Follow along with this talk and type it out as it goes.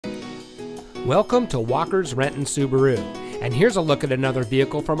Welcome to Walker's Renton Subaru, and here's a look at another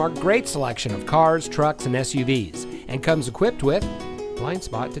vehicle from our great selection of cars, trucks, and SUVs, and comes equipped with blind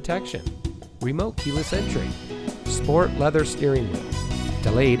spot detection, remote keyless entry, sport leather steering wheel,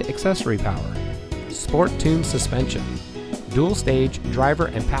 delayed accessory power, sport tune suspension, dual stage driver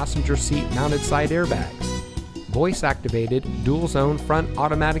and passenger seat mounted side airbags, voice activated dual zone front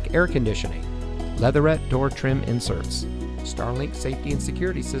automatic air conditioning, leatherette door trim inserts, Starlink safety and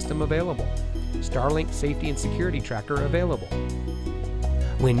security system available, Starlink safety and security tracker available.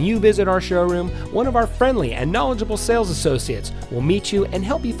 When you visit our showroom, one of our friendly and knowledgeable sales associates will meet you and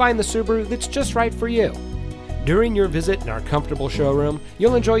help you find the Subaru that's just right for you. During your visit in our comfortable showroom,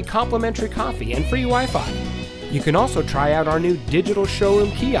 you'll enjoy complimentary coffee and free Wi-Fi. You can also try out our new digital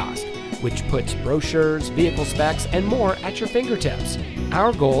showroom kiosk, which puts brochures, vehicle specs, and more at your fingertips.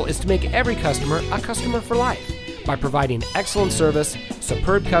 Our goal is to make every customer a customer for life by providing excellent service,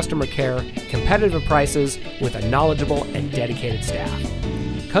 superb customer care, competitive prices, with a knowledgeable and dedicated staff.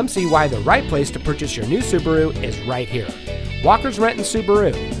 Come see why the right place to purchase your new Subaru is right here. Walker's Renton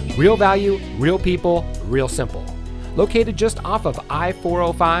Subaru. Real value, real people, real simple. Located just off of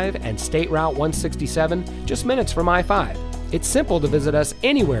I-405 and State Route 167, just minutes from I-5. It's simple to visit us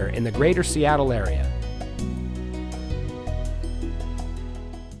anywhere in the greater Seattle area.